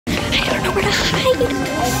to hide.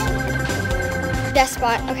 Best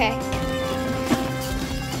spot, okay.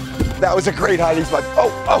 That was a great hiding spot.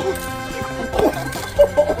 Oh.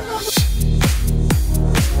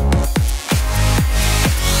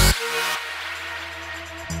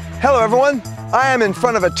 Hello everyone, I am in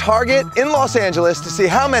front of a Target in Los Angeles to see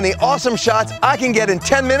how many awesome shots I can get in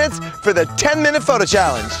 10 minutes for the 10-minute photo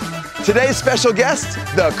challenge. Today's special guest,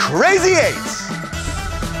 the Crazy Eights.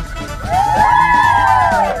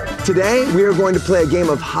 Today, we are going to play a game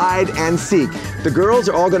of hide and seek. The girls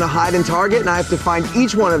are all going to hide in Target, and I have to find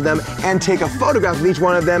each one of them and take a photograph of each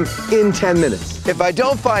one of them in 10 minutes. If I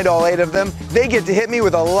don't find all 8 of them, they get to hit me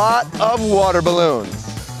with a lot of water balloons.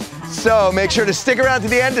 So make sure to stick around to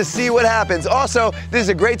the end to see what happens. Also, this is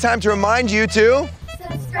a great time to remind you to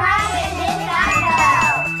subscribe and hit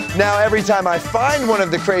that bell. Now, every time I find one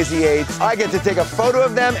of the Crazy Eights, I get to take a photo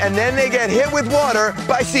of them, and then they get hit with water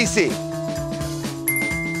by Cece.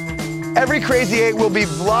 Every Crazy Eight will be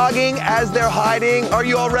vlogging as they're hiding. Are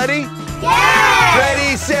you all ready? Yeah!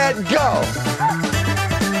 Ready, set, go!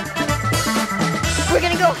 We're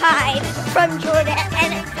gonna go hide from Jordan,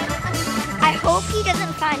 and I hope he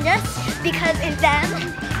doesn't find us, because if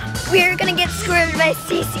then, we're gonna get squirted by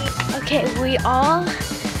Cece. Okay, we all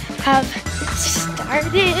have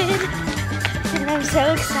started, and I'm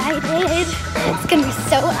so excited. It's gonna be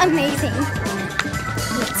so amazing.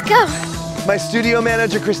 Let's go. My studio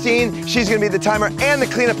manager, Christine, she's gonna be the timer and the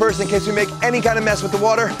cleanup person in case we make any kind of mess with the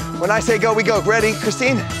water. When I say go, we go. Ready,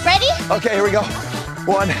 Christine? Ready? Okay, here we go.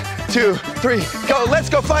 1, 2, 3, go. Let's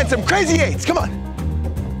go find some Crazy Eights. Come on.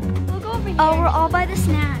 We'll go over here. Oh, we're all by the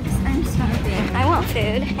snacks. I'm starving. I want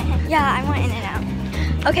food. Yeah, I want In-N-Out.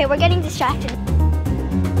 Okay, we're getting distracted.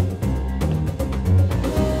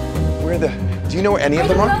 Do you know where any of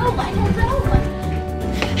them are? I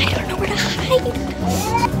don't know where to hide.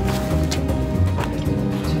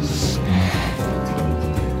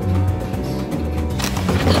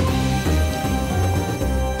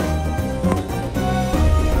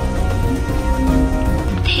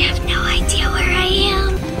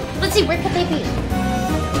 Let's see, where could they be?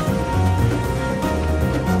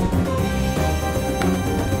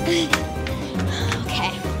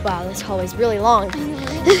 Okay, wow, this hallway's really long.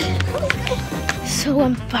 So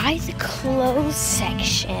I'm by the clothes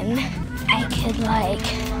section. I could like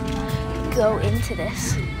go into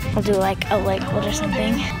this. I'll do like a leg hold or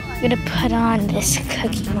something. I'm gonna put on this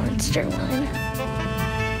Cookie Monster one.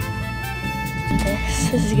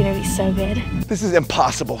 This is gonna be so good. This is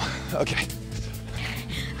impossible. Okay.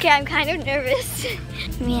 Okay, I'm kind of nervous.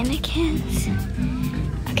 Mannequins.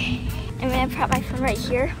 Okay, I'm gonna prop my phone right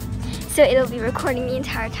here so it'll be recording the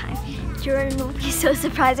entire time. Jordan will be so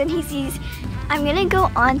surprised when he sees. I'm gonna go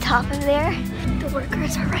on top of there. The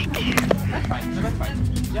workers are right there. That's fine, that's fine,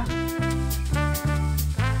 yeah.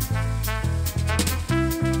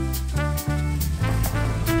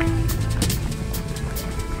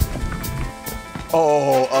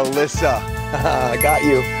 Oh, Alyssa, I got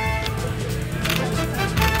you.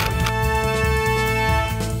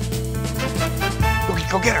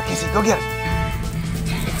 Go get her, Cece, go get her.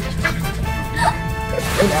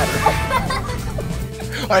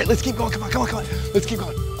 All right, let's keep going, come on. Let's keep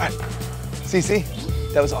going. All right, Cece,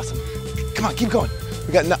 that was awesome. Come on, keep going.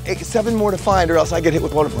 We got 7 more to find or else I get hit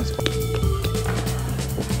with water balloons.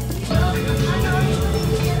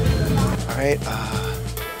 All right,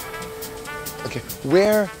 okay,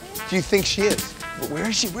 where do you think she is? Where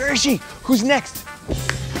is she? Who's next? I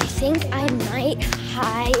think I might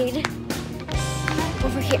hide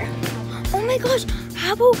over here. Oh my gosh,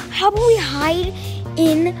 how about we hide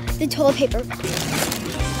in the toilet paper?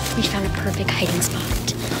 We found a perfect hiding spot.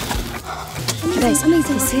 Guys,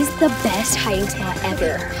 this is the best hiding spot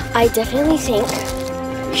ever. I definitely think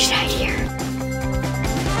we should hide here.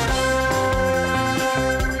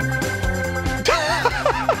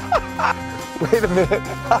 Wait a minute.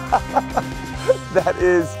 That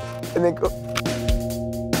is, and then go.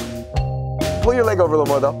 Pull your leg over a little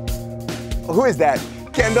more though. Who is that?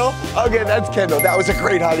 Kendall? Okay, that's Kendall. That was a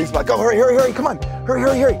great hiding spot. Go, hurry, come on.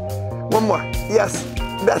 Hurry. One more. Yes,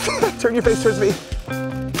 that's, turn your face towards me.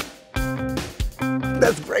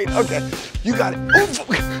 That's great, okay. You got it.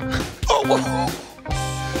 Oh,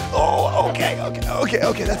 okay,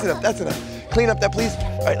 that's enough. Clean up that, please.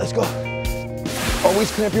 All right, let's go.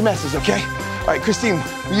 Always clean up your messes, okay? All right, Christine,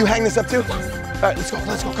 will you hang this up too? All right, let's go,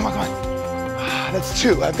 come on. That's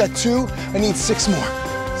 2, I've got 2, I need 6 more.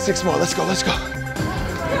 6 more, let's go.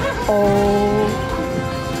 Oh.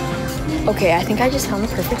 Okay, I think I just found the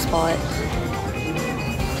perfect spot.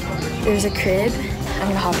 There's a crib. I'm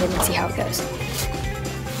gonna hop in and see how it goes.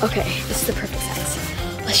 Okay, this is the perfect size.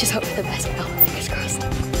 Let's just hope for the best. Oh, fingers crossed.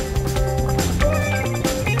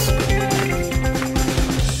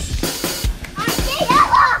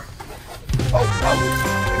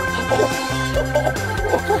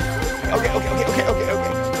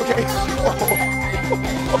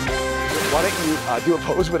 why don't you do a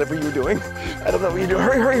pose, whatever you're doing. I don't know what you're doing.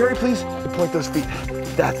 Hurry, hurry, hurry, please. Point those feet.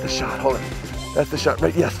 That's the shot. Hold it. That's the shot.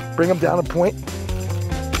 Right, yes. Bring them down a point.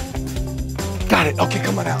 Got it. Okay,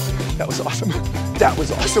 come on out. That was awesome. That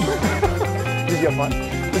was awesome. Did you have fun?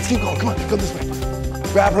 Let's keep going. Come on, go this way.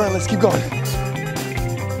 Grab her and let's keep going.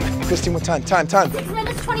 Christine, what time? Time. 6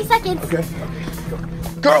 minutes, 20 seconds. Okay.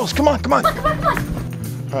 Girls, come on, come on. Come on.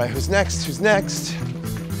 All right, who's next? Who's next?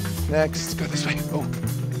 Next. Go this way. Oh,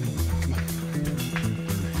 come on.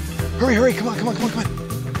 Hurry, hurry. Come on. Come on.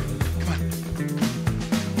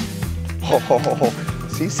 Oh,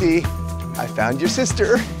 Cece, I found your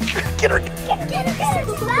sister. Get her. Get her.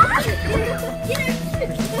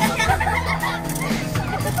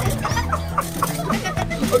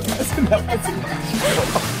 That's enough.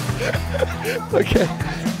 Okay.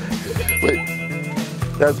 Wait.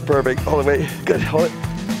 That's perfect. Hold it. Wait. Good. Hold it.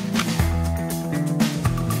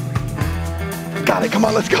 Got it. Come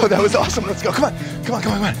on. Let's go. That was awesome. Let's go. Come on.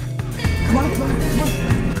 Come on.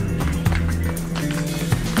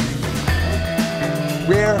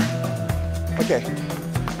 Where? Okay.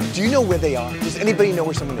 Do you know where they are? Does anybody know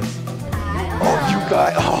where someone is? Oh, you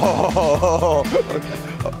guys.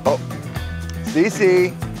 Oh.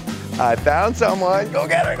 Cece, I found someone. Go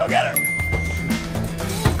get her.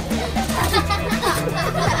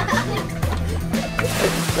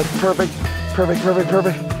 That's perfect.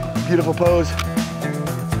 Beautiful pose.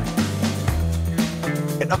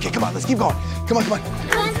 Okay, come on. Let's keep going. Come on.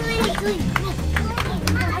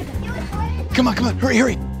 Come on,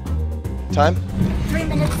 hurry. Time? 3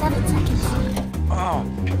 minutes, 7 seconds. Oh,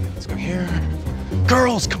 okay, let's go here.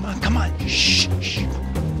 Girls, come on. Shh.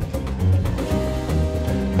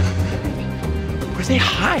 Where'd they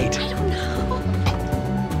hide? I don't know.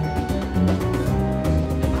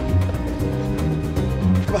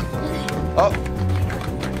 Come on. Oh.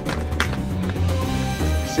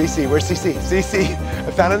 Cece, where's Cece? Cece,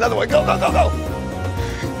 I found another one. Go.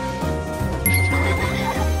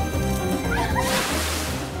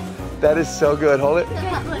 That is so good. Hold it.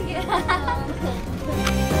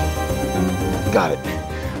 Got it.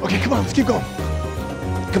 Okay, come on. Let's keep going.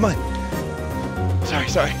 Come on. Sorry.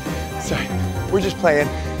 We're just playing.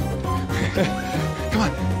 Come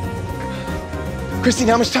on. Christine,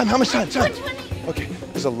 how much time? 120. Okay,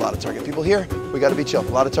 there's a lot of target people here. We gotta be chill. A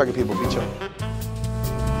lot of target people, be chill.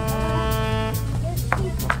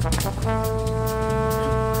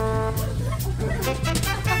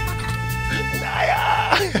 Naia!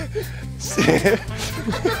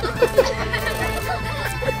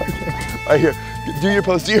 Right here. Do your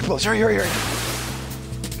pose. Hurry.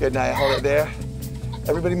 Good, Naia. Hold it there.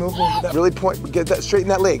 Everybody move. Really point. Get that. Straighten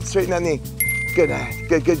that leg. Straighten that knee. Good, Naia.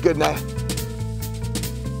 Good, Naia.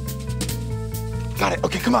 Got it.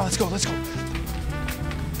 Okay, come on. Let's go.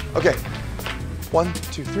 Okay. 1,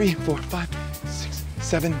 2, 3, 4, 5, 6,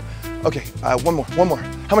 7. Okay. One more.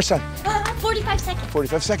 How much time? 45 seconds.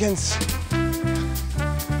 45 seconds.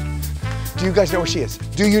 Do you guys know where she is?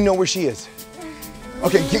 Do you know where she is?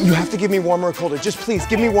 Okay, you have to give me warmer or colder. Just please,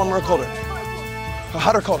 give me warmer or colder.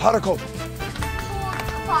 Hot or cold? Cold.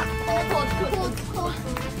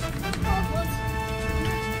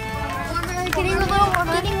 Getting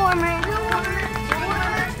warmer.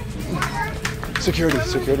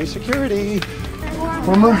 Security.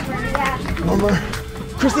 Warmer.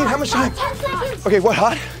 Christine, how much time? 10 seconds. Okay, what,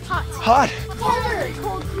 hot? Hot. 10,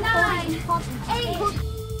 9, 8,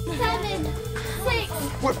 7, 6,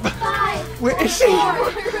 5. Where is she?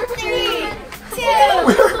 4, 3, 2,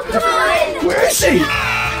 1. Where is she?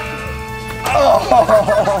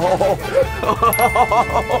 Oh!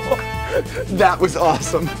 That was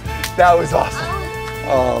awesome.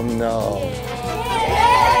 Oh no.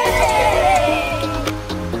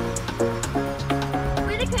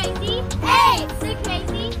 We're the crazy eights. The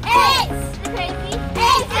crazy eights. The crazy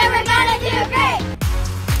eights. And we're gonna do great.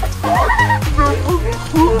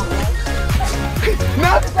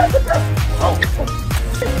 No, that's the best. Oh.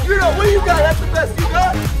 You know, what do you got? That's the best you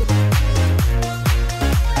got.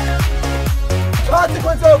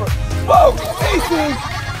 Consequence over. Whoa, Cece.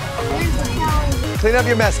 Clean up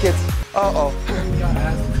your mess, kids. Uh-oh.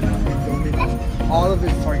 All of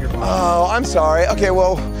his target box. Oh, I'm sorry. Okay,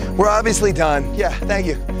 well, we're obviously done. Yeah, thank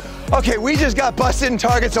you. Okay, we just got busted in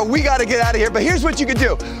Target, so we gotta get out of here. But here's what you can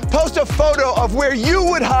do. Post a photo of where you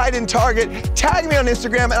would hide in Target, tag me on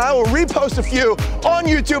Instagram, and I will repost a few on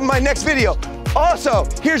YouTube in my next video. Also,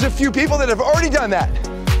 here's a few people that have already done that.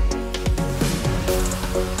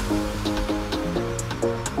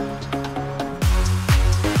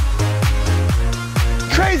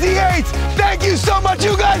 Crazy Eights, thank you so much.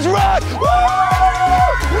 You guys rock. Woo!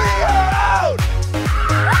 We are out.